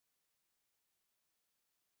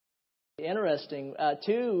Interesting.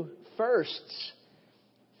 Two firsts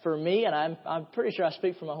for me, and I'm pretty sure I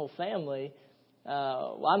speak for my whole family.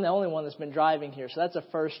 I'm the only one that's been driving here, so that's a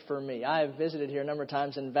first for me. I have visited here a number of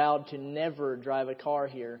times and vowed to never drive a car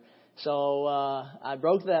here. So I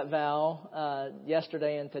broke that vow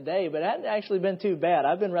yesterday and today, but it hadn't actually been too bad.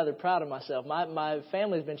 I've been rather proud of myself. My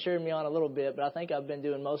family's been cheering me on a little bit, but I think I've been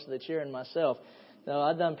doing most of the cheering myself. So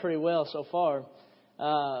I've done pretty well so far.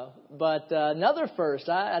 But another first,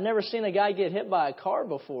 I never seen a guy get hit by a car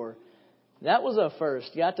before. That was a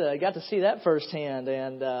first. Got to see that firsthand,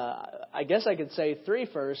 and I guess I could say three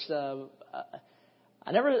firsts.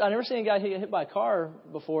 I never seen a guy get hit by a car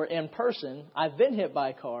before in person. I've been hit by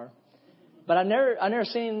a car, but I never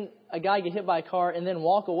seen a guy get hit by a car and then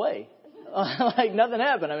walk away like nothing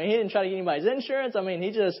happened. I mean, he didn't try to get anybody's insurance. I mean, he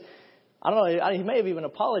just, I don't know. He may have even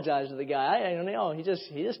apologized to the guy. I don't know. He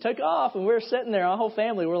just took off, and we were sitting there. Our whole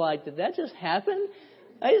family were like, "Did that just happen?"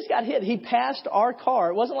 I just got hit. He passed our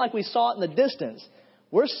car. It wasn't like we saw it in the distance.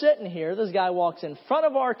 We're sitting here. This guy walks in front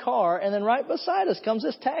of our car, and then right beside us comes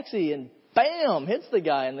this taxi, and bam, hits the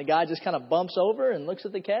guy. And the guy just kind of bumps over and looks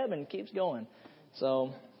at the cab and keeps going.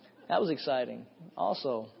 So that was exciting.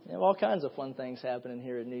 Also, all kinds of fun things happening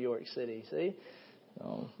here in New York City. See?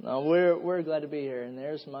 No, we're glad to be here. And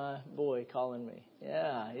there's my boy calling me.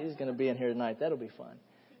 Yeah, he's going to be in here tonight. That'll be fun.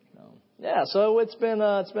 Yeah, so it's been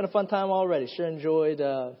a fun time already. Sure enjoyed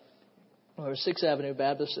our 6th Avenue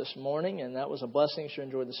Baptist this morning, and that was a blessing. Sure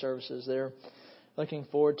enjoyed the services there. Looking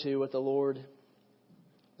forward to what the Lord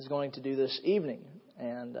is going to do this evening.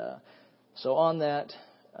 And so on that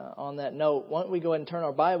note, why don't we go ahead and turn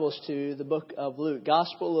our Bibles to the book of Luke,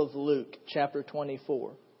 Gospel of Luke, chapter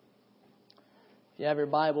 24. If you have your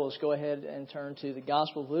Bibles, go ahead and turn to the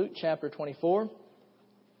Gospel of Luke, chapter 24.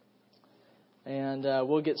 And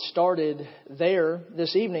we'll get started there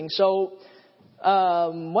this evening. So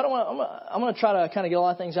I'm going to try to kind of get a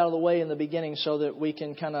lot of things out of the way in the beginning so that we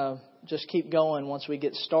can kind of just keep going once we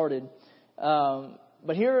get started.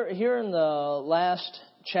 But here in the last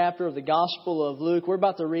chapter of the Gospel of Luke, we're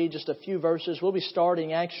about to read just a few verses. We'll be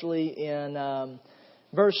starting actually in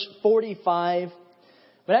verse 45.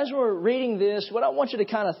 But as we're reading this, what I want you to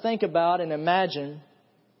kind of think about and imagine,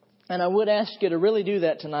 and I would ask you to really do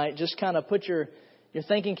that tonight. Just kind of put your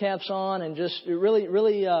thinking caps on and just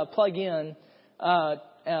really plug in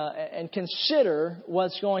and consider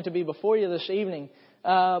what's going to be before you this evening.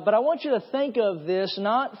 But I want you to think of this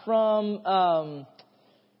not from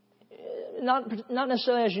not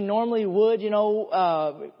necessarily as you normally would. You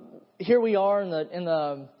know, here we are in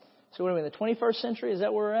the so what are we in the 21st century? Is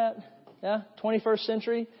that where we're at? Yeah, 21st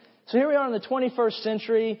century. So here we are in the 21st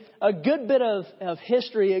century. A good bit of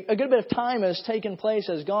history, a good bit of time has taken place,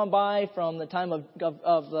 has gone by from the time of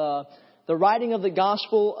the writing of the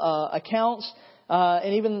gospel accounts,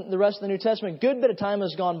 and even the rest of the New Testament. Good bit of time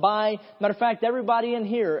has gone by. Matter of fact, everybody in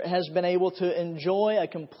here has been able to enjoy a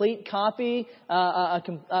complete copy,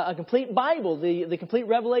 a complete Bible, the complete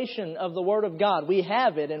revelation of the Word of God. We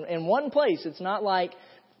have it in one place. It's not like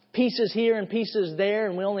pieces here and pieces there,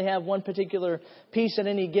 and we only have one particular piece at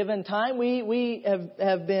any given time. We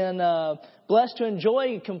have been blessed to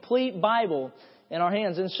enjoy a complete Bible in our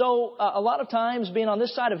hands. And so a lot of times, being on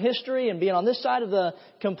this side of history and being on this side of the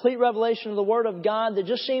complete revelation of the Word of God, there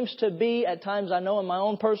just seems to be, at times I know in my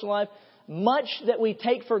own personal life, much that we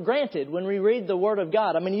take for granted when we read the Word of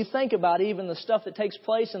God. I mean, you think about even the stuff that takes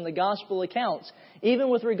place in the gospel accounts, even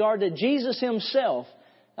with regard to Jesus Himself.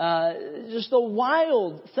 Just the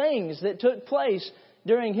wild things that took place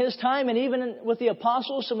during His time, and even with the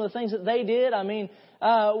apostles, some of the things that they did. I mean,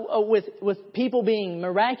 with people being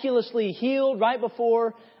miraculously healed right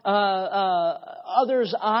before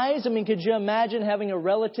others' eyes. I mean, could you imagine having a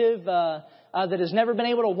relative that has never been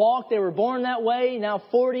able to walk? They were born that way, now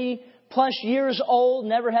 40 plus years old,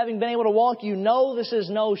 never having been able to walk. You know this is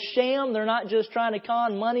no sham. They're not just trying to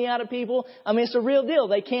con money out of people. I mean, it's a real deal.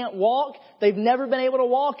 They can't walk. They've never been able to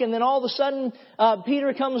walk. And then all of a sudden,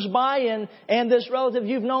 Peter comes by and this relative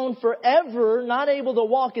you've known forever, not able to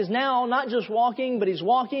walk, is now not just walking, but he's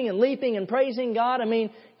walking and leaping and praising God. I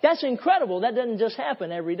mean, that's incredible. That doesn't just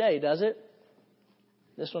happen every day, does it?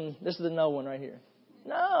 This is the no one right here.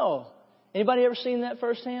 No. Anybody ever seen that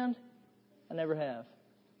firsthand? I never have.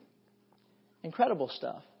 Incredible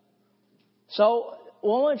stuff. So, I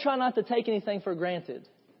want to try not to take anything for granted.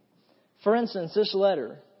 For instance, this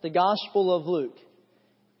letter, the Gospel of Luke,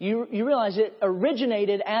 you realize it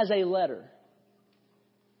originated as a letter.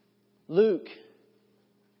 Luke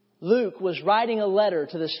was writing a letter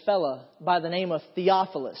to this fella by the name of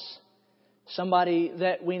Theophilus, somebody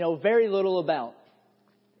that we know very little about.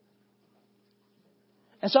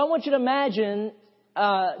 And so I want you to imagine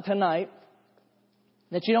tonight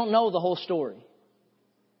that you don't know the whole story.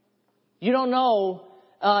 You don't know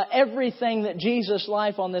everything that Jesus'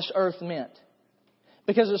 life on this earth meant.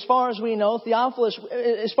 Because as far as we know, Theophilus,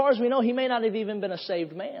 as far as we know, he may not have even been a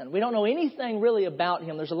saved man. We don't know anything really about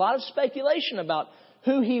him. There's a lot of speculation about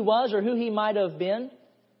who he was or who he might have been,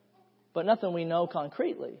 but nothing we know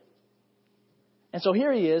concretely. And so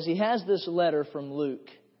here he is. He has this letter from Luke.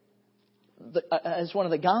 It's one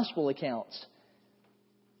of the gospel accounts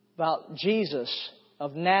about Jesus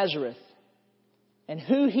of Nazareth and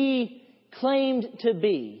who he claimed to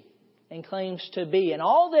be and claims to be. And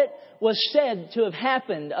all that was said to have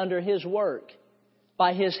happened under his work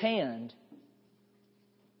by his hand.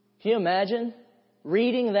 Can you imagine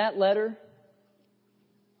reading that letter?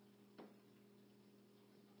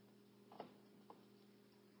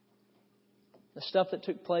 The stuff that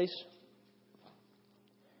took place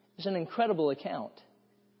is an incredible account.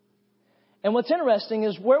 And what's interesting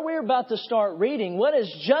is where we're about to start reading, what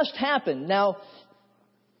has just happened. Now,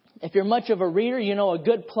 if you're much of a reader, you know a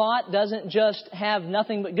good plot doesn't just have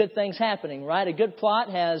nothing but good things happening, right? A good plot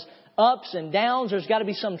has ups and downs. There's got to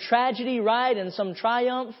be some tragedy, right? And some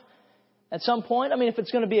triumph at some point. I mean, if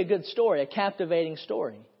it's going to be a good story, a captivating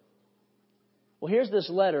story. Well, here's this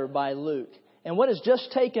letter by Luke. And what has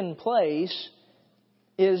just taken place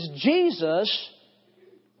is Jesus,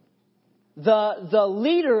 the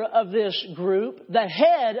leader of this group, the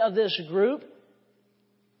head of this group,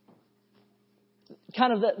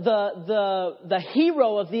 kind of the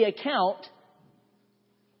hero of the account,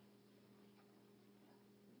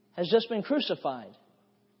 has just been crucified.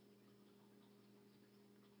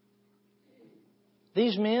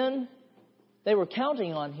 These men, they were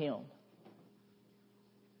counting on him.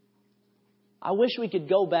 I wish we could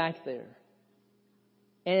go back there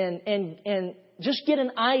and just get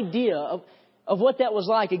an idea of what that was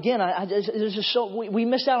like. Again, it's just we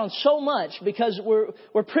miss out on so much because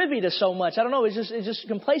we're privy to so much. I don't know. It's just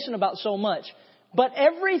complacent about so much. But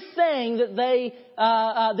everything that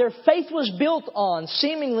their faith was built on,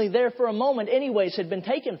 seemingly there for a moment, anyways, had been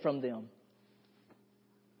taken from them.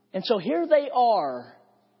 And so here they are,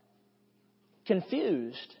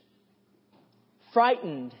 confused,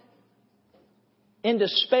 frightened, in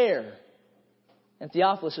despair. And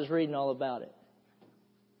Theophilus is reading all about it.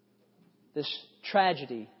 This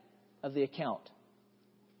tragedy of the account.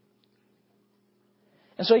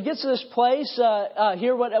 And so he gets to this place.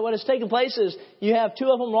 Here what has taken place is you have two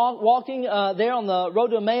of them walking there on the road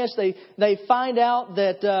to Emmaus. They find out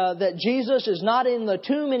that Jesus is not in the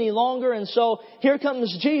tomb any longer. And so here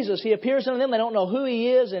comes Jesus. He appears unto them. They don't know who he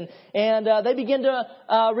is. And they begin to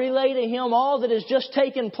relay to him all that has just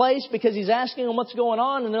taken place because he's asking them what's going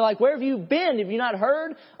on. And they're like, where have you been? Have you not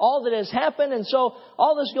heard all that has happened? And so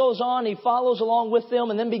all this goes on. He follows along with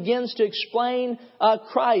them and then begins to explain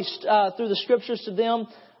Christ through the Scriptures to them.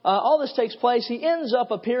 All this takes place. He ends up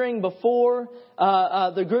appearing before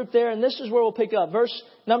the group there. And this is where we'll pick up. Verse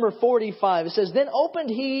number 45. It says, Then opened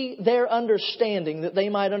he their understanding that they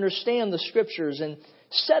might understand the Scriptures, and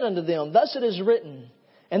said unto them, Thus it is written,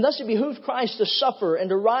 and thus it behooved Christ to suffer and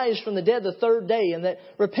to rise from the dead the third day, and that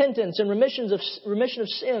repentance and remission of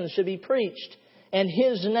sins should be preached, and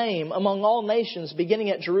his name among all nations, beginning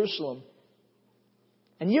at Jerusalem.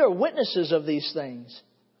 And ye are witnesses of these things.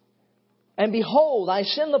 And behold, I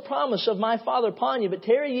send the promise of my Father upon you, but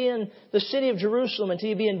tarry ye in the city of Jerusalem until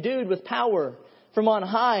ye be endued with power from on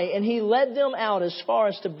high. And he led them out as far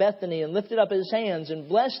as to Bethany, and lifted up his hands and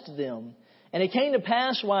blessed them. And it came to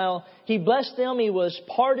pass, while he blessed them, he was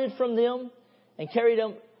parted from them and carried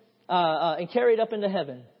up into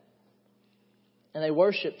heaven. And they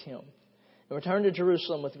worshipped him and returned to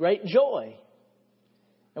Jerusalem with great joy.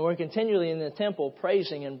 And we're continually in the temple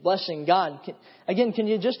praising and blessing God. Can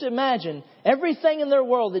you just imagine everything in their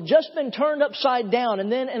world had just been turned upside down. And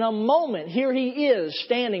then in a moment, here he is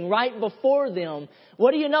standing right before them.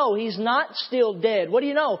 What do you know? He's not still dead. What do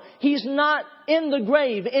you know? He's not in the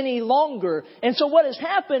grave any longer. And so what has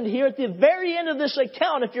happened here at the very end of this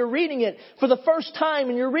account, if you're reading it for the first time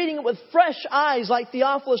and you're reading it with fresh eyes like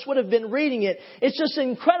Theophilus would have been reading it, it's just an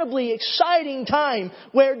incredibly exciting time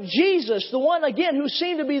where Jesus, the one again who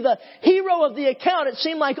seemed to be the hero of the account, it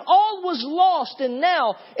seemed like all was lost, and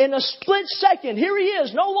now in a split second, here he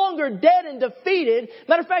is, no longer dead and defeated.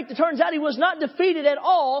 Matter of fact, it turns out he was not defeated at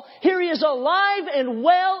all. Here he is alive and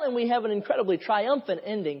well, and we have an incredibly triumphant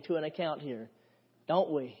ending to an account here.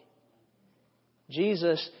 Don't we?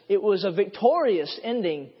 Jesus, it was a victorious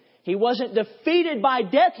ending. He wasn't defeated by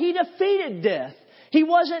death. He defeated death. He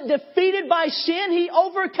wasn't defeated by sin. He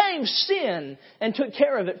overcame sin and took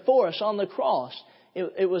care of it for us on the cross.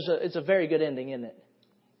 It's a very good ending, isn't it?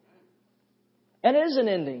 And it is an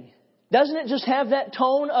ending. Doesn't it just have that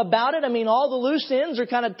tone about it? I mean, all the loose ends are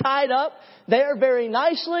kind of tied up there very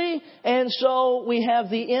nicely. And so we have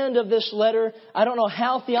the end of this letter. I don't know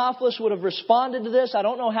how Theophilus would have responded to this. I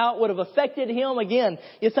don't know how it would have affected him. Again,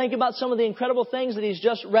 you think about some of the incredible things that he's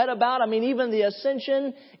just read about. I mean, even the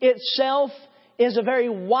ascension itself is a very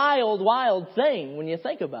wild, wild thing when you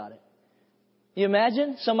think about it. You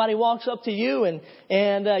imagine somebody walks up to you and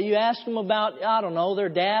you ask them about, I don't know, their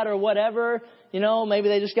dad or whatever. You know, maybe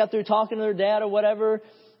they just got through talking to their dad or whatever.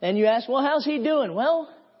 And you ask, well, how's he doing? Well,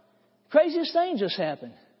 craziest thing just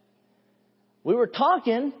happened. We were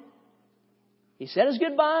talking. He said his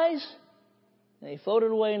goodbyes. And he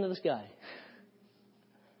floated away into the sky.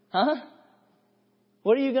 Huh?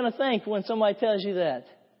 What are you going to think when somebody tells you that?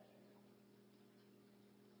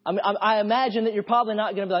 I mean, I imagine that you're probably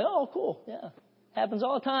not going to be like, oh, cool. Yeah. Happens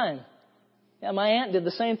all the time. Yeah, my aunt did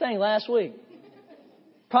the same thing last week.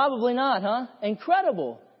 Probably not, huh?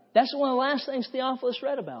 Incredible. That's one of the last things Theophilus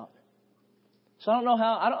read about. So I don't know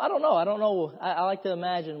how, I don't know. I like to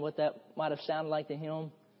imagine what that might have sounded like to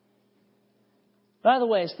him. By the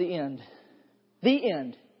way, it's the end. The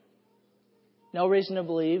end. No reason to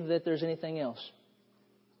believe that there's anything else.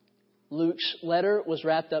 Luke's letter was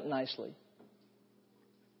wrapped up nicely.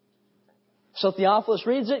 So Theophilus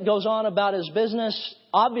reads it, goes on about his business,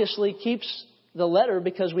 obviously keeps the letter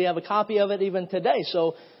because we have a copy of it even today.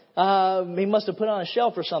 So he must have put it on a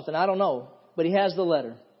shelf or something. I don't know. But he has the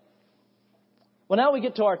letter. Well, now we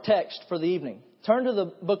get to our text for the evening. Turn to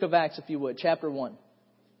the book of Acts, if you would, chapter 1.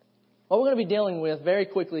 What we're going to be dealing with very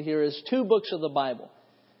quickly here is 2 books of the Bible.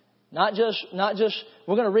 Not just,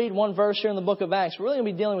 we're going to read one verse here in the book of Acts. We're really going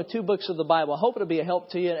to be dealing with 2 books of the Bible. I hope it'll be a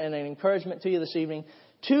help to you and an encouragement to you this evening.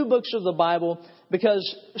 2 books of the Bible,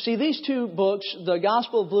 because, see, these 2 books, the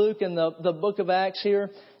Gospel of Luke and the book of Acts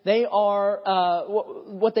here, they are,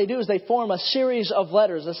 what they do is they form a series of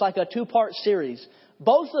letters. It's like a 2-part series.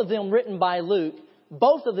 Both of them written by Luke,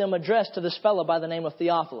 both of them addressed to this fellow by the name of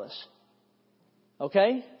Theophilus.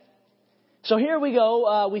 Okay? So here we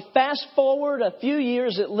go. We fast forward a few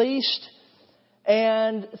years at least.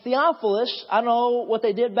 And Theophilus, I don't know what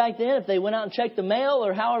they did back then, if they went out and checked the mail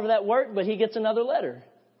or however that worked, but he gets another letter.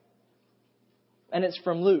 And it's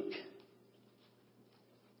from Luke.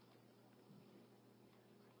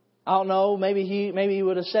 I don't know, maybe he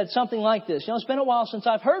would have said something like this. You know, it's been a while since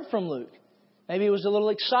I've heard from Luke. Maybe he was a little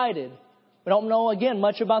excited. We don't know, again,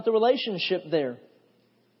 much about the relationship there.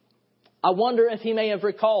 I wonder if he may have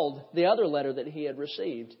recalled the other letter that he had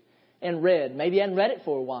received and read. Maybe he hadn't read it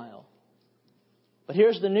for a while. But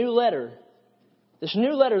here's the new letter. This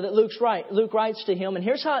new letter that Luke writes to him. And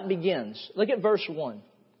here's how it begins. Look at verse 1.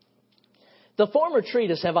 The former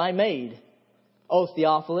treatise have I made, O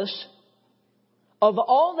Theophilus, of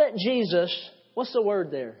all that Jesus, what's the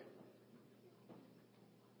word there?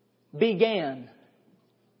 Began.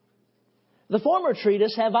 The former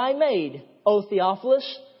treatise have I made, O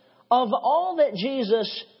Theophilus, of all that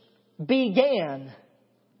Jesus began,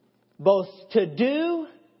 both to do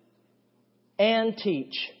and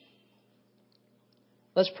teach.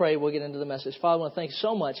 Let's pray. We'll get into the message. Father, I want to thank you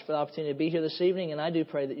so much for the opportunity to be here this evening. And I do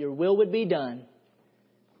pray that your will would be done.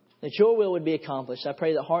 That your will would be accomplished. I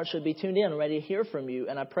pray that hearts would be tuned in and ready to hear from you.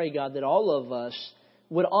 And I pray, God, that all of us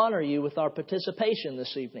would honor you with our participation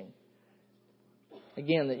this evening.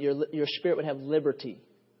 Again, that your Spirit would have liberty.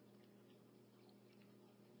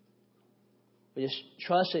 We just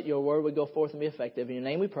trust that your word would go forth and be effective. In your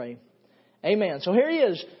name we pray. Amen. So here he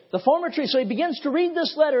is, the former treatise. So he begins to read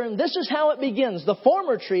this letter, and this is how it begins. The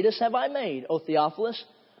former treatise have I made, O Theophilus,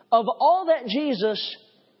 of all that Jesus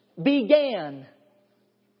began.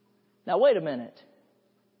 Now, wait a minute.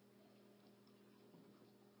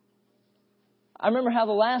 I remember how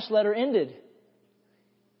the last letter ended.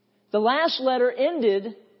 The last letter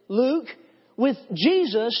ended, Luke, with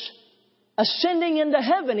Jesus ascending into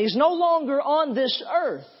heaven. He's no longer on this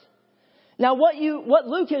earth. Now, what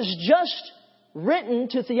Luke has just written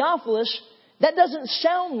to Theophilus, that doesn't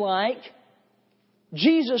sound like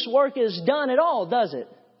Jesus' work is done at all, does it?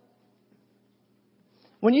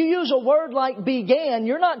 When you use a word like began,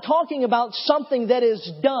 you're not talking about something that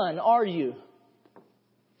is done, are you?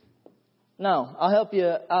 No, I'll help you.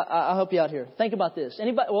 I'll help you out here. Think about this.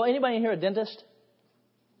 Anybody in here a dentist?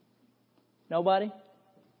 Nobody?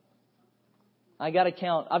 I got to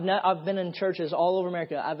count. I've been in churches all over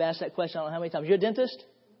America. I've asked that question I don't know how many times. You're a dentist?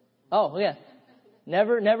 Oh, yeah.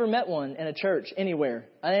 Never met one in a church anywhere.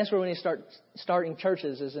 I think that's where we need to start starting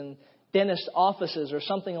churches, is in dentist offices or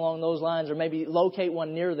something along those lines, or maybe locate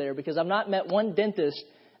one near there, because I've not met one dentist,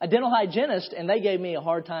 a dental hygienist, and they gave me a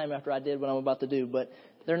hard time after I did what I'm about to do. But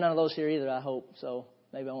there are none of those here either, I hope. So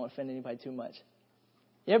Maybe I won't offend anybody too much.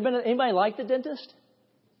 You ever been? Anybody like the dentist?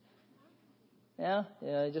 Yeah?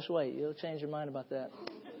 Yeah, just wait. You'll change your mind about that.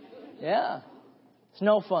 Yeah. It's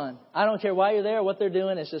no fun. I don't care why you're there, what they're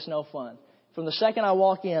doing. It's just no fun. From the second I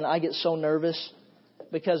walk in, I get so nervous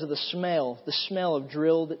because of the smell of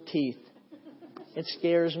drilled teeth. It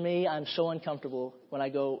scares me. I'm so uncomfortable when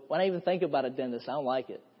I even think about a dentist. I don't like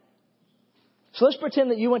it. So let's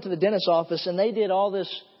pretend that you went to the dentist's office and they did all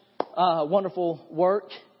this wonderful work.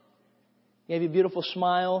 Gave you a beautiful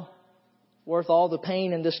smile, worth all the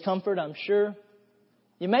pain and discomfort, I'm sure.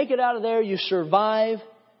 You make it out of there. You survive.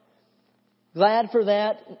 Glad for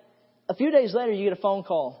that. A few days later, you get a phone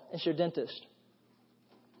call. It's your dentist.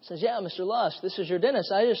 Says, yeah, Mr. Lusk, this is your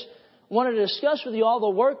dentist. I just wanted to discuss with you all the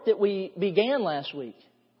work that we began last week.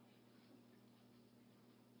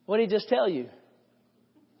 What did he just tell you?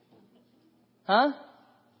 Huh?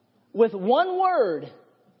 With one word,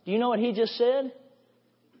 do you know what he just said?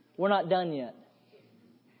 We're not done yet.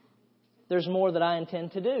 There's more that I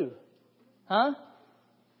intend to do. Huh?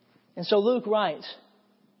 And so Luke writes,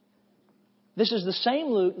 this is the same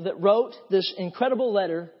Luke that wrote this incredible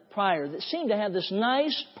letter prior that seemed to have this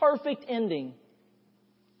nice, perfect ending.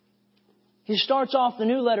 He starts off the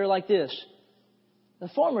new letter like this. The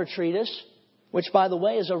former treatise, which by the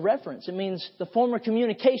way is a reference. It means the former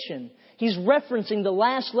communication. He's referencing the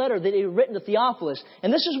last letter that he had written to Theophilus.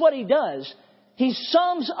 And this is what he does. He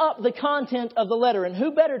sums up the content of the letter. And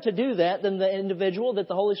who better to do that than the individual that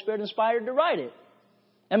the Holy Spirit inspired to write it?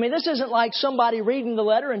 I mean, this isn't like somebody reading the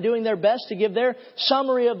letter and doing their best to give their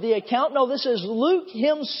summary of the account. No, this is Luke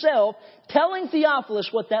himself telling Theophilus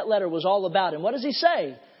what that letter was all about. And what does he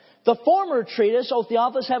say? The former treatise, O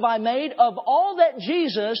Theophilus, have I made of all that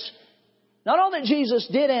Jesus, not all that Jesus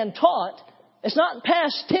did and taught. It's not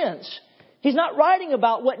past tense. He's not writing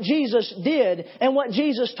about what Jesus did and what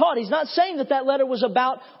Jesus taught. He's not saying that letter was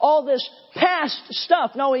about all this past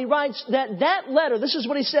stuff. No, he writes that letter, this is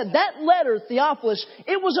what he said, that letter, Theophilus,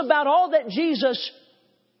 it was about all that Jesus,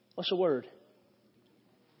 what's the word?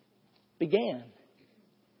 Began.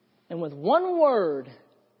 And with one word,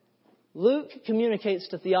 Luke communicates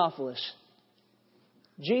to Theophilus,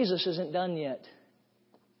 Jesus isn't done yet.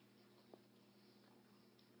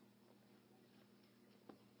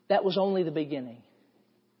 That was only the beginning.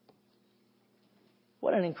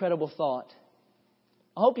 What an incredible thought.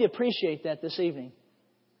 I hope you appreciate that this evening.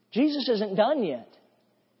 Jesus isn't done yet.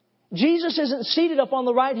 Jesus isn't seated up on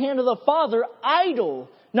the right hand of the Father idle.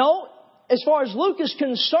 No, as far as Luke is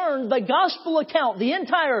concerned, the gospel account, the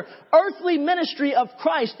entire earthly ministry of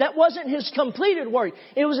Christ, that wasn't His completed work.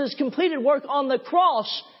 It was His completed work on the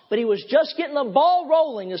cross. But He was just getting the ball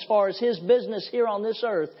rolling as far as His business here on this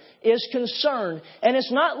earth is concerned. And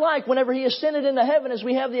it's not like whenever He ascended into heaven, as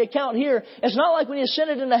we have the account here, it's not like when He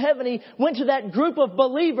ascended into heaven, He went to that group of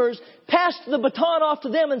believers, passed the baton off to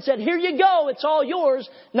them and said, here you go, it's all yours.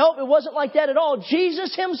 Nope, it wasn't like that at all.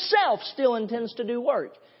 Jesus Himself still intends to do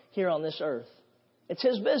work here on this earth. It's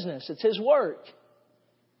His business. It's His work.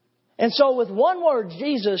 And so with one word,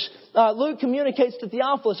 Luke communicates to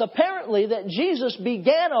Theophilus apparently that Jesus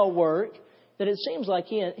began a work that it seems like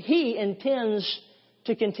he intends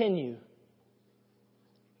to continue.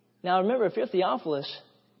 Now remember, if you're Theophilus,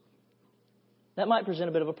 that might present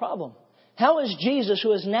a bit of a problem. How is Jesus,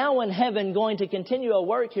 who is now in heaven, going to continue a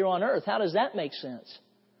work here on earth? How does that make sense?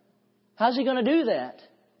 How's He going to do that?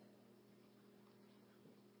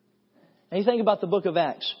 And you think about the book of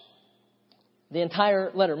Acts. The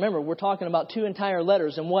entire letter. Remember, we're talking about 2 entire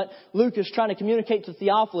letters. And what Luke is trying to communicate to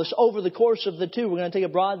Theophilus over the course of the 2. We're going to take a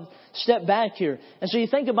broad step back here. And so you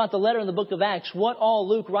think about the letter in the book of Acts. What all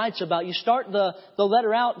Luke writes about. You start the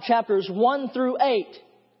letter out, chapters 1 through 8.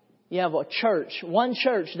 You have a church. One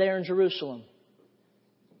church there in Jerusalem.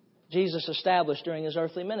 Jesus established during His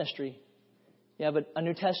earthly ministry. You have a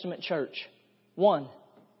New Testament church. 1.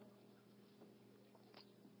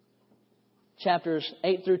 Chapters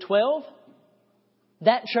 8 through 12.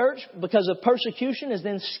 That church, because of persecution, is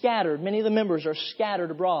then scattered. Many of the members are scattered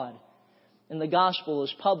abroad. And the gospel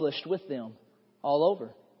is published with them all over.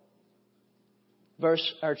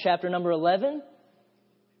 Chapter number 11.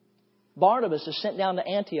 Barnabas is sent down to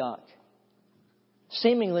Antioch,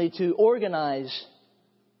 seemingly to organize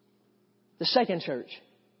the second church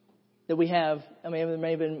that we have. I mean, there may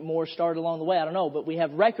have been more started along the way. I don't know. But we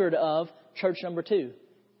have record of church number 2,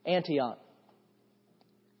 Antioch.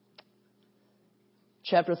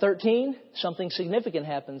 Chapter 13, something significant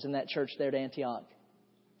happens in that church there at Antioch.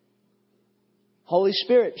 Holy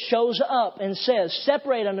Spirit shows up and says,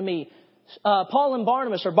 separate unto me Paul and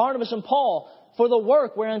Barnabas, or Barnabas and Paul, for the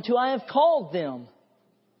work whereunto I have called them.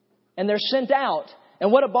 And they're sent out.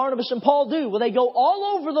 And what do Barnabas and Paul do? Well, they go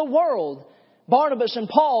all over the world. Barnabas and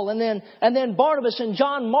Paul, and then Barnabas and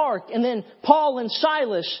John Mark, and then Paul and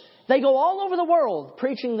Silas. They go all over the world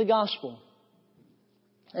preaching the gospel.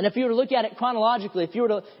 And if you were to look at it chronologically, if you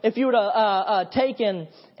were to take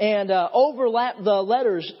and overlap the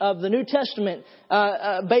letters of the New Testament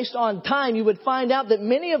based on time, you would find out that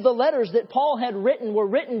many of the letters that Paul had written were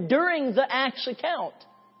written during the Acts account.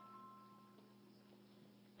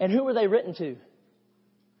 And who were they written to?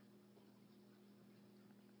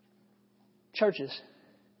 Churches.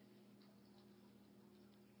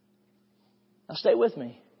 Now stay with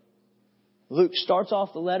me. Luke starts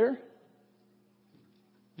off the letter.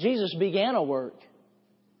 Jesus began a work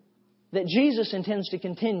that Jesus intends to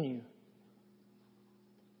continue.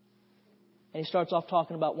 And he starts off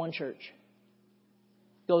talking about one church.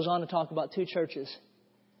 Goes on to talk about two churches.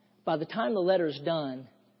 By the time the letter is done,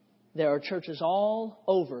 there are churches all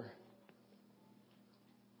over.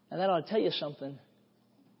 And that ought to tell you something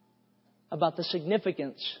about the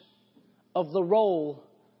significance of the role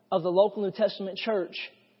of the local New Testament church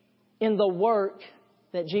in the work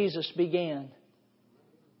that Jesus began.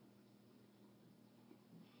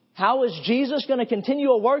 How is Jesus going to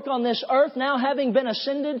continue a work on this earth now having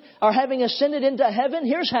ascended into heaven?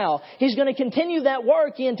 Here's how. He's going to continue that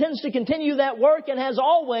work. He intends to continue that work and has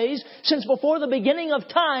always, since before the beginning of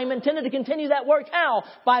time, intended to continue that work. How?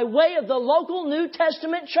 By way of the local New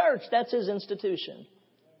Testament church. That's His institution.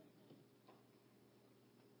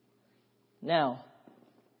 Now,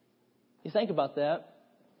 you think about that.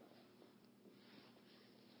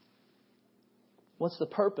 What's the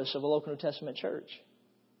purpose of a local New Testament church?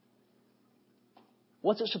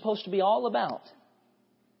 What's it supposed to be all about?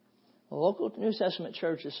 The local New Testament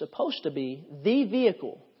church is supposed to be the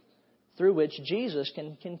vehicle through which Jesus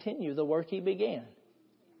can continue the work He began.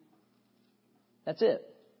 That's it.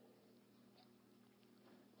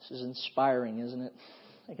 This is inspiring, isn't it?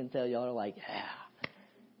 I can tell y'all are like, yeah.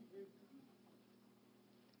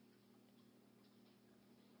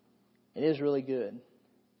 It is really good.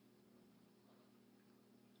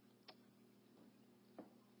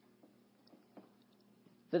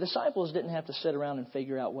 The disciples didn't have to sit around and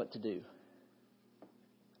figure out what to do.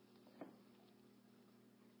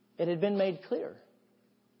 It had been made clear.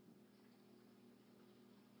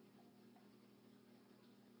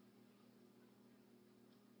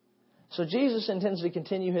 So Jesus intends to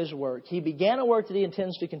continue His work. He began a work that He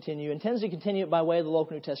intends to continue it by way of the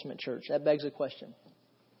local New Testament church. That begs a question.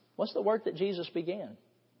 What's the work that Jesus began?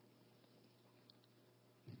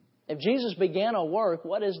 If Jesus began a work,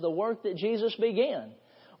 what is the work that Jesus began?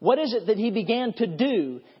 What is it that He began to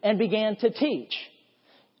do and began to teach?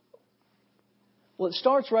 Well, it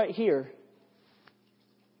starts right here.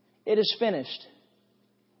 It is finished.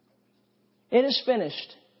 It is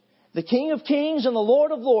finished. The King of Kings and the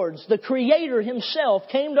Lord of Lords, the Creator Himself,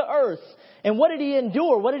 came to earth. And what did He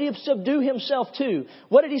endure? What did He subdue Himself to?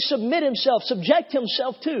 What did He subject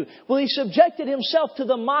Himself to? Well, He subjected Himself to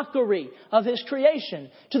the mockery of His creation,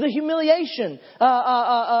 to the humiliation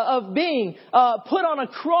of being put on a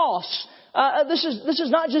cross. This is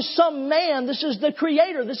not just some man. This is the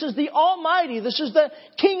Creator. This is the Almighty. This is the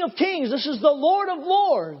King of Kings. This is the Lord of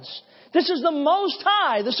Lords. This is the Most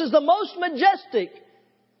High. This is the most majestic.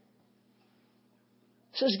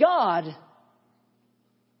 This is God.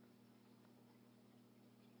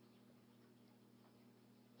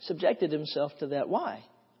 Subjected Himself to that. Why?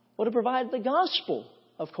 Well, to provide the gospel,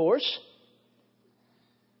 of course.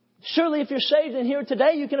 Surely if you're saved in here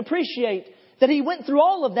today, you can appreciate that He went through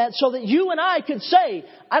all of that so that you and I could say,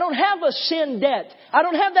 I don't have a sin debt. I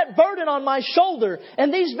don't have that burden on my shoulder.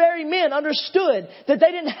 And these very men understood that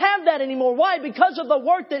they didn't have that anymore. Why? Because of the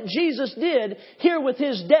work that Jesus did here with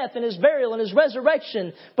His death and His burial and His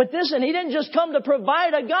resurrection. But listen, He didn't just come to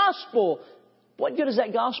provide a gospel. What good does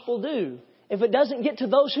that gospel do if it doesn't get to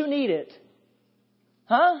those who need it?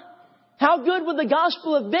 Huh? How good would the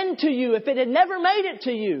gospel have been to you if it had never made it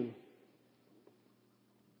to you?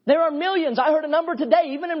 There are millions. I heard a number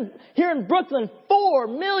today, even here in Brooklyn, 4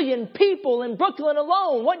 million people in Brooklyn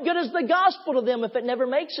alone. What good is the gospel to them if it never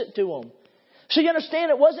makes it to them? So you understand,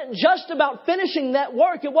 it wasn't just about finishing that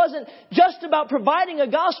work. It wasn't just about providing a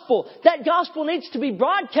gospel. That gospel needs to be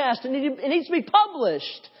broadcast and it needs to be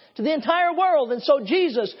published to the entire world. And so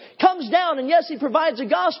Jesus comes down and yes, He provides a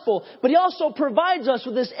gospel, but He also provides us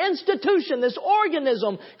with this institution, this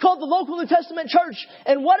organism called the local New Testament church.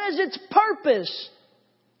 And what is its purpose?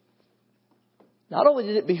 Not only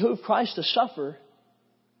did it behoove Christ to suffer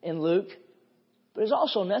in Luke, but it's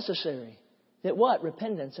also necessary that what?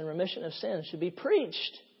 Repentance and remission of sins should be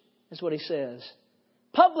preached, is what He says.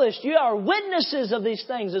 Published. You are witnesses of these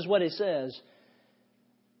things, is what He says.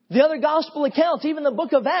 The other gospel accounts, even the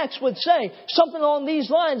book of Acts would say something along these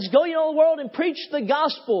lines. Go ye all the world and preach the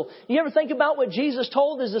gospel. You ever think about what Jesus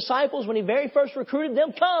told His disciples when He very first recruited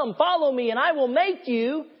them? Come, follow me, and I will make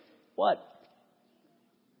you what?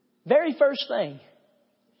 Very first thing.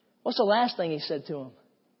 What's the last thing He said to them?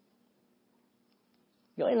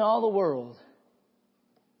 Go into all the world.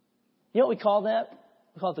 You know what we call that?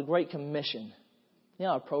 We call it the Great Commission. You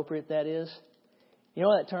know how appropriate that is? You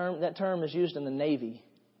know that term is used in the Navy.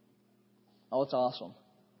 Oh, it's awesome.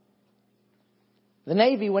 The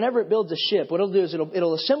Navy, whenever it builds a ship, what it'll do is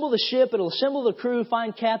it'll assemble the ship, it'll assemble the crew,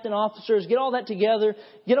 find captain, officers, get all that together,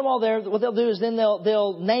 get them all there. What they'll do is then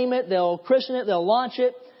they'll name it, they'll christen it, they'll launch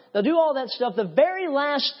it. They'll do all that stuff. The very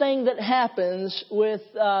last thing that happens with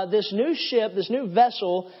this new ship, this new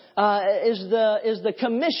vessel, is the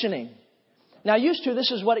commissioning. Now, used to,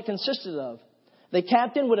 this is what it consisted of. The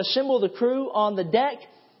captain would assemble the crew on the deck.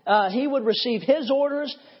 He would receive his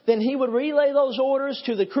orders. Then he would relay those orders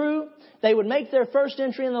to the crew. They would make their first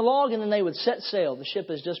entry in the log, and then they would set sail. The ship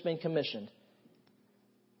has just been commissioned.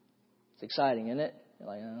 It's exciting, isn't it? You're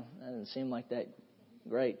like, oh, that doesn't seem like that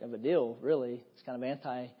great of a deal, really. It's kind of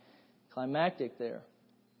anticlimactic there.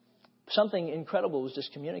 Something incredible was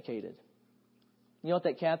just communicated. You know what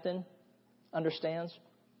that captain understands?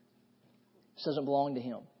 This doesn't belong to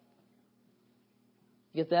him.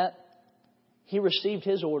 Get that? He received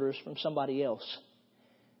his orders from somebody else.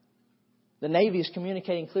 The Navy is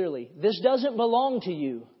communicating clearly. This doesn't belong to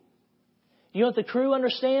you. You know what the crew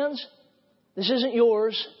understands? This isn't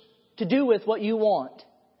yours to do with what you want.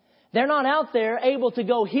 They're not out there able to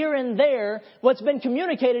go here and there. What's been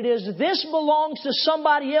communicated is this belongs to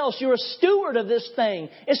somebody else. You're a steward of this thing.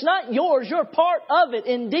 It's not yours. You're part of it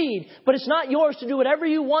indeed. But it's not yours to do whatever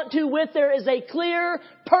you want to with. There is a clear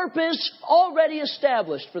purpose already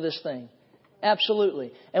established for this thing.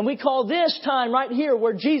 Absolutely. And we call this time right here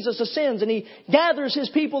where Jesus ascends and He gathers His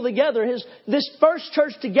people together, this first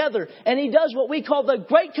church together. And He does what we call the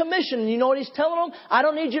Great Commission. And you know what He's telling them? I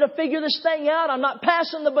don't need you to figure this thing out. I'm not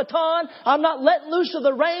passing the baton. I'm not letting loose of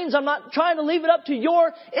the reins. I'm not trying to leave it up to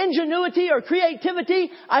your ingenuity or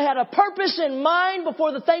creativity. I had a purpose in mind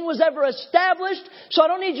before the thing was ever established. So I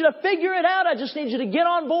don't need you to figure it out. I just need you to get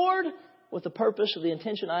on board with the purpose or the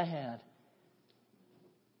intention I had.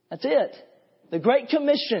 That's it. The Great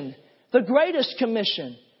Commission, the greatest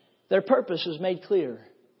commission, their purpose is made clear.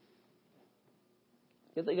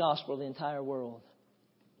 Get the gospel to the entire world.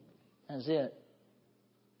 That's it.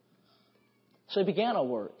 So He began a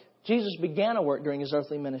work. Jesus began a work during His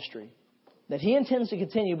earthly ministry that He intends to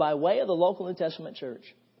continue by way of the local New Testament church.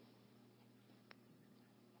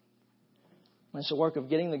 And it's a work of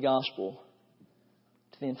getting the gospel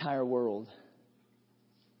to the entire world.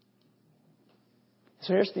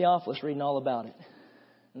 So here's Theophilus reading all about it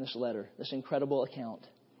in this letter, this incredible account.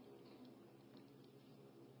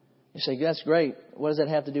 You say, that's great. What does that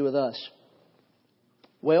have to do with us?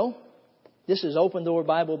 Well, this is Open Door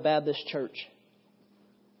Bible Baptist Church.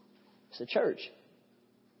 It's a church.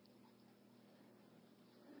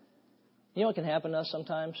 You know what can happen to us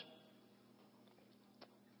sometimes?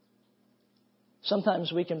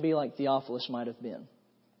 Sometimes we can be like Theophilus might have been.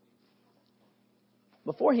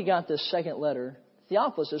 Before he got this second letter,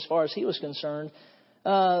 Theophilus, as far as he was concerned,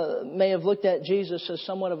 may have looked at Jesus as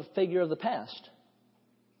somewhat of a figure of the past.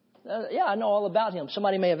 Yeah, I know all about Him.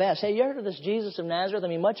 Somebody may have asked, hey, you heard of this Jesus of Nazareth? I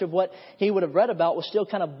mean, much of what he would have read about was still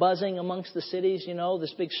kind of buzzing amongst the cities, you know,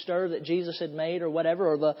 this big stir that Jesus had made or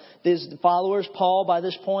whatever. Or his followers, Paul, by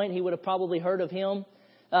this point, he would have probably heard of him.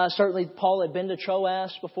 Certainly, Paul had been to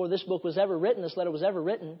Troas before this book was ever written, this letter was ever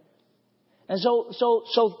written. And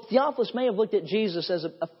so Theophilus may have looked at Jesus as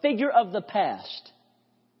a figure of the past.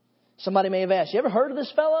 Somebody may have asked, you ever heard of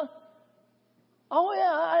this fella? Oh,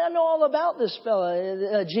 yeah, I know all about this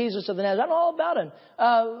fella, Jesus of the Nazareth. I know all about him.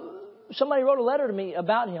 Somebody wrote a letter to me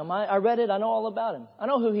about him. I read it. I know all about him. I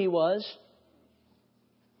know who he was.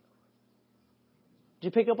 Did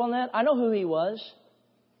you pick up on that? I know who he was.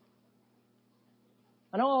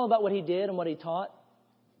 I know all about what he did and what he taught.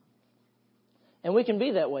 And we can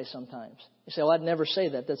be that way sometimes. You say, well, I'd never say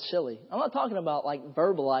that. That's silly. I'm not talking about like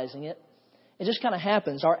verbalizing it. It just kind of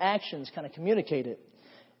happens. Our actions kind of communicate it.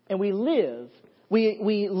 And we live.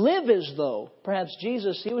 We live as though perhaps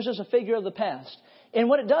Jesus, He was just a figure of the past. And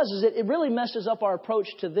what it does is it really messes up our approach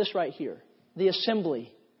to this right here. The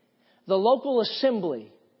assembly. The local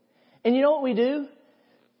assembly. And you know what we do?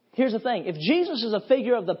 Here's the thing. If Jesus is a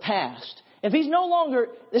figure of the past, if He's no longer,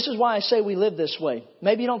 this is why I say we live this way.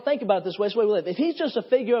 Maybe you don't think about it this way. It's the way we live. If He's just a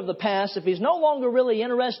figure of the past, if He's no longer really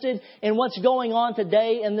interested in what's going on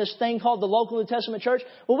today in this thing called the local New Testament church,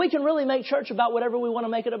 well, we can really make church about whatever we want to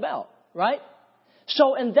make it about, right?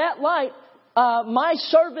 So in that light, my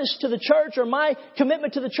service to the church or my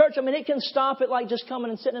commitment to the church, I mean, it can stop at like just coming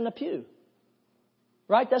and sitting in a pew.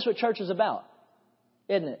 Right? That's what church is about,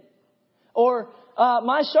 isn't it? Or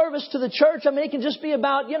my service to the church, I mean, it can just be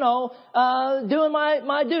about, doing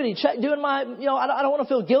my duty, doing my, I don't want to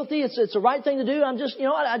feel guilty. It's the right thing to do. I'm just,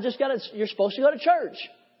 you're supposed to go to church.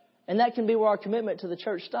 And that can be where our commitment to the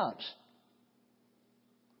church stops.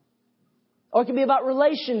 Or it can be about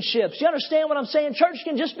relationships. You understand what I'm saying? Church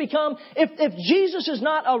can just become, if Jesus is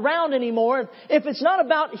not around anymore, if it's not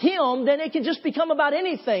about Him, then it can just become about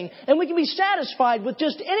anything. And we can be satisfied with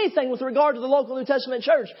just anything with regard to the local New Testament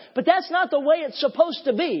church. But that's not the way it's supposed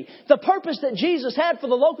to be. The purpose that Jesus had for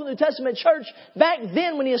the local New Testament church back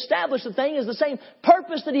then when He established the thing is the same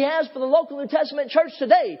purpose that He has for the local New Testament church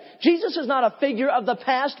today. Jesus is not a figure of the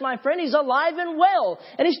past, my friend. He's alive and well.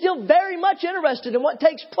 And He's still very much interested in what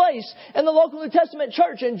takes place in the local New Testament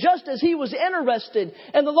church. And just as He was interested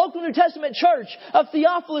in the local New Testament church of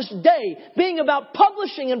Theophilus' day being about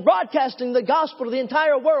publishing and broadcasting the gospel to the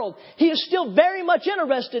entire world, He is still very much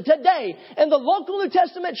interested today in the local New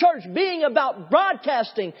Testament church being about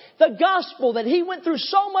broadcasting the gospel that He went through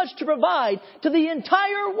so much to provide to the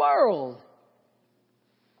entire world.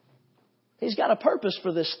 He's got a purpose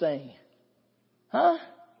for this thing. Huh?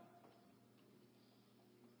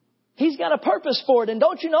 He's got a purpose for it. And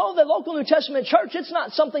don't you know, the local New Testament church, it's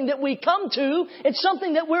not something that we come to. It's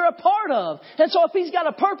something that we're a part of. And so if He's got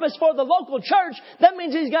a purpose for the local church, that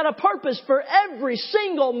means He's got a purpose for every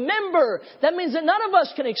single member. That means that none of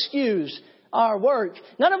us can excuse our work.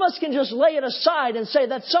 None of us can just lay it aside and say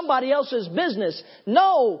that's somebody else's business.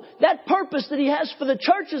 No, that purpose that He has for the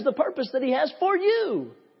church is the purpose that He has for you.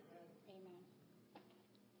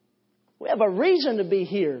 We have a reason to be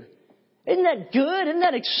here. Isn't that good? Isn't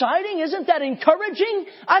that exciting? Isn't that encouraging?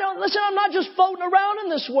 I'm not just floating around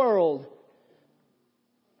in this world.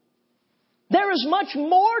 There is much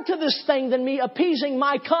more to this thing than me appeasing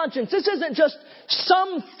my conscience. This isn't just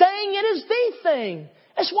some thing. It is the thing.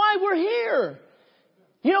 That's why we're here.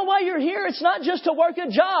 You know why you're here? It's not just to work a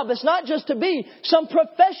job. It's not just to be some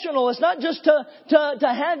professional. It's not just to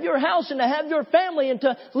have your house and to have your family and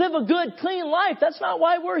to live a good, clean life. That's not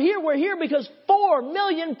why we're here. We're here because 4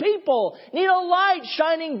 million people need a light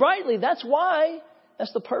shining brightly. That's why.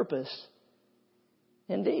 That's the purpose.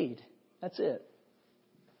 Indeed. That's it.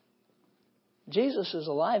 Jesus is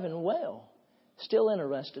alive and well. Still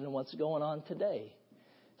interested in what's going on today.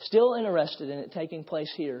 Still interested in it taking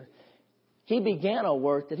place here. He began a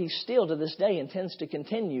work that He still to this day intends to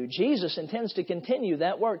continue. Jesus intends to continue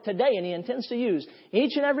that work today, and He intends to use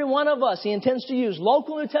each and every one of us. He intends to use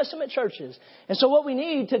local New Testament churches. And so what we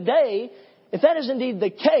need today, if that is indeed the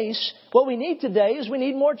case, what we need today is we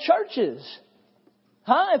need more churches.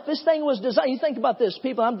 If this thing was designed, you think about this.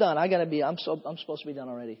 People, I'm done. I'm supposed to be done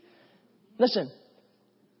already. Listen.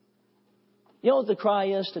 You know what the cry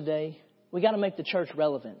is today? We got to make the church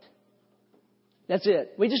relevant. That's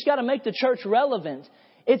it. We just got to make the church relevant.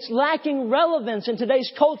 It's lacking relevance in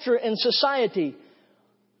today's culture and society.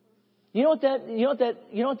 You know what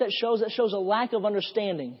that shows? That shows a lack of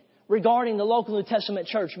understanding regarding the local New Testament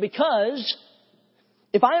church. Because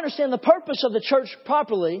if I understand the purpose of the church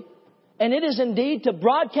properly, and it is indeed to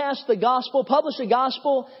broadcast the gospel, publish the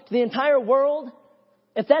gospel to the entire world,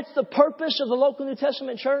 if that's the purpose of the local New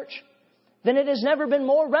Testament church, then it has never been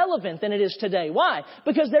more relevant than it is today. Why?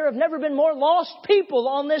 Because there have never been more lost people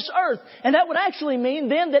on this earth. And that would actually mean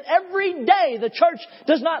then that every day the church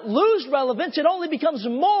does not lose relevance. It only becomes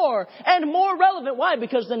more and more relevant. Why?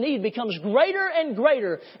 Because the need becomes greater and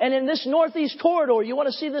greater. And in this northeast corridor, you want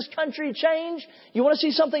to see this country change? You want to see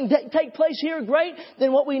something take place here great?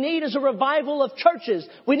 Then what we need is a revival of churches.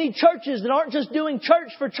 We need churches that aren't just doing church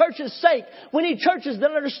for church's sake. We need churches that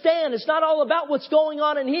understand it's not all about what's going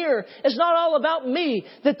on in here. It's not all about me,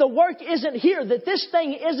 that the work isn't here, that this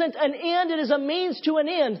thing isn't an end, it is a means to an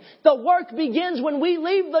end. The work begins when we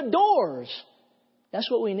leave the doors. That's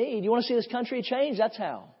what we need. You want to see this country change? That's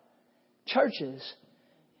how. Churches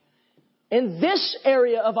in this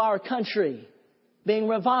area of our country being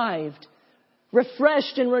revived,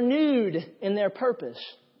 refreshed and renewed in their purpose.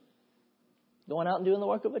 Going out and doing the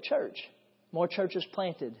work of a church. More churches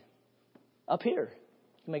planted up here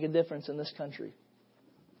can make a difference in this country.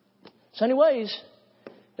 So anyways,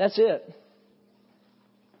 that's it.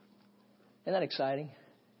 Isn't that exciting?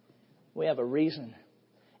 We have a reason.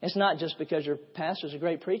 It's not just because your pastor's a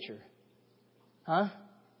great preacher.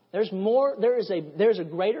 There's a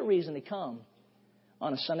greater reason to come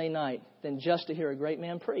on a Sunday night than just to hear a great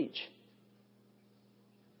man preach.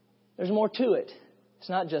 There's more to it. It's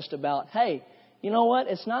not just about, hey, you know what?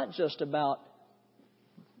 It's not just about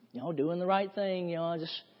doing the right thing,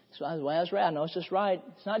 just the way I was raised. I know it's just right.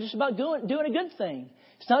 It's not just about doing a good thing.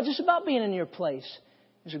 It's not just about being in your place.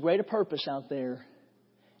 There's a greater purpose out there,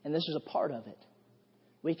 and this is a part of it.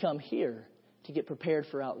 We come here to get prepared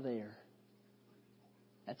for out there.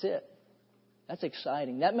 That's it. That's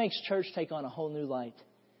exciting. That makes church take on a whole new light.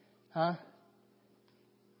 Huh?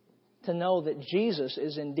 To know that Jesus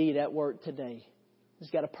is indeed at work today.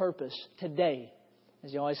 He's got a purpose today,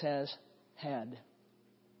 as He always has had.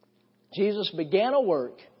 Jesus began a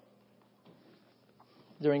work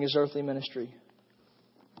during His earthly ministry.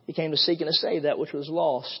 He came to seek and to save that which was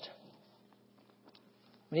lost.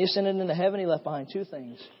 When He ascended into heaven, He left behind two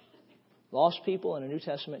things: lost people and a New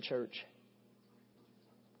Testament church.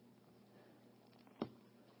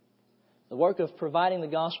 The work of providing the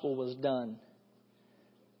gospel was done.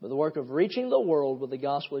 But the work of reaching the world with the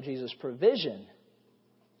gospel of Jesus' provision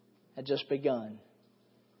had just begun.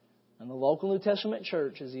 And the local New Testament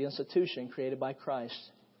church is the institution created by Christ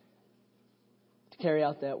to carry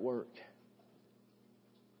out that work.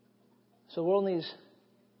 So the world needs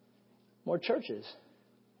more churches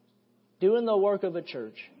doing the work of a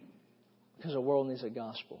church, because the world needs a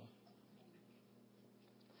gospel.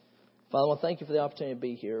 Father, I want to thank You for the opportunity to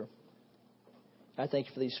be here. I thank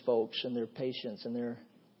You for these folks and their patience and their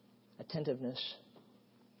attentiveness.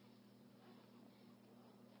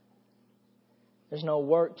 There's no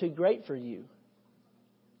work too great for You.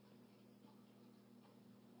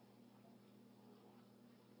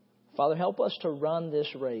 Father, help us to run this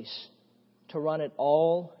race, to run it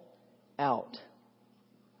all out.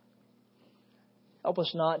 Help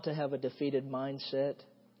us not to have a defeated mindset.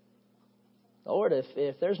 Lord,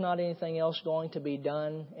 if there's not anything else going to be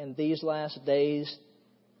done in these last days,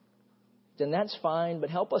 then that's fine.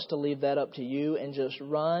 But help us to leave that up to You and just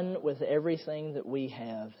run with everything that we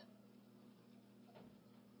have.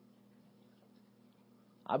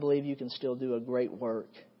 I believe You can still do a great work.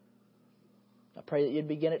 I pray that You'd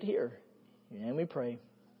begin it here. In Your name we pray.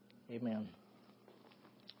 Amen.